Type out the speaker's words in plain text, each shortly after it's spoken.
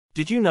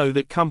Did you know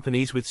that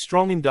companies with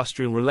strong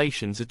industrial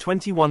relations are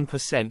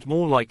 21%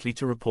 more likely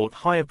to report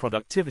higher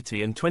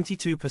productivity and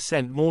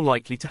 22% more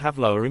likely to have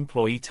lower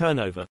employee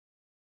turnover?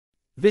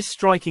 This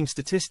striking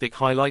statistic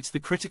highlights the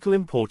critical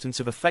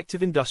importance of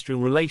effective industrial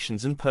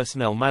relations and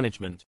personnel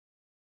management.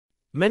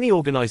 Many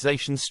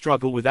organizations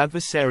struggle with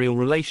adversarial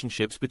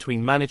relationships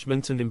between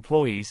management and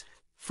employees,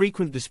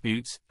 frequent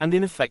disputes, and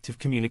ineffective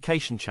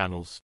communication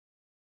channels.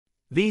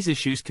 These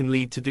issues can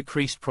lead to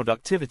decreased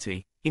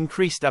productivity,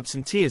 increased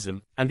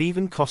absenteeism, and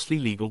even costly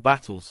legal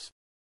battles.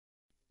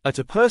 At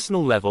a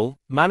personal level,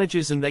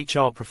 managers and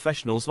HR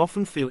professionals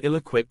often feel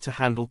ill-equipped to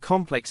handle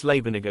complex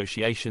labor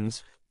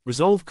negotiations,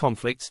 resolve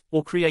conflicts,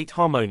 or create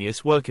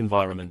harmonious work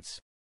environments.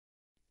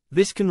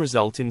 This can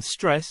result in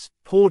stress,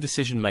 poor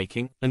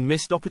decision-making, and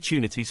missed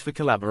opportunities for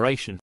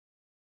collaboration.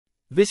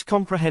 This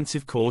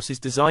comprehensive course is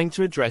designed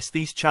to address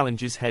these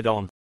challenges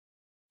head-on.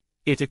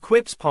 It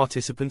equips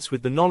participants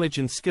with the knowledge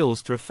and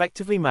skills to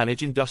effectively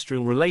manage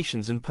industrial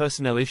relations and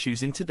personnel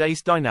issues in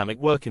today's dynamic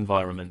work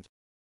environment.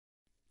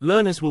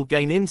 Learners will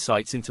gain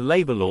insights into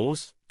labor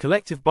laws,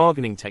 collective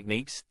bargaining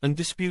techniques, and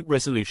dispute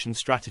resolution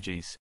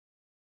strategies.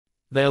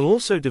 They'll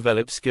also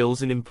develop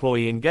skills in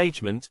employee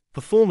engagement,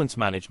 performance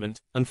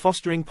management, and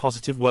fostering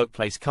positive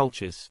workplace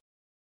cultures.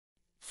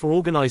 For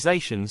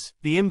organizations,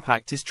 the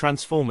impact is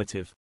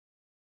transformative.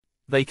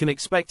 They can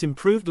expect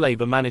improved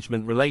labor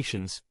management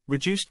relations,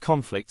 reduced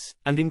conflicts,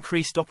 and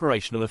increased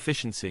operational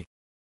efficiency.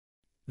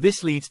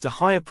 This leads to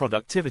higher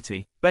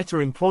productivity,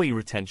 better employee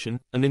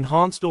retention, and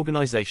enhanced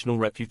organizational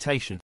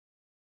reputation.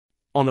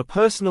 On a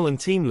personal and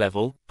team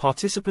level,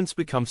 participants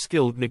become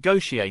skilled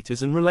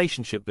negotiators and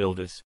relationship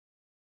builders.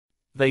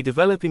 They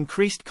develop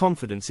increased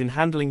confidence in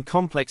handling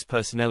complex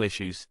personnel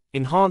issues,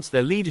 enhance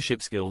their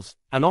leadership skills,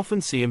 and often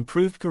see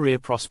improved career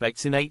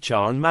prospects in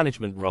HR and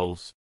management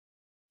roles.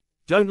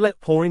 Don't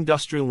let poor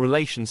industrial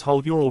relations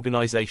hold your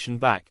organization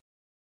back.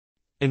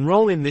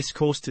 Enroll in this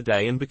course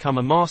today and become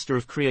a master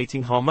of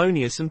creating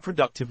harmonious and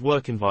productive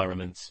work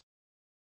environments.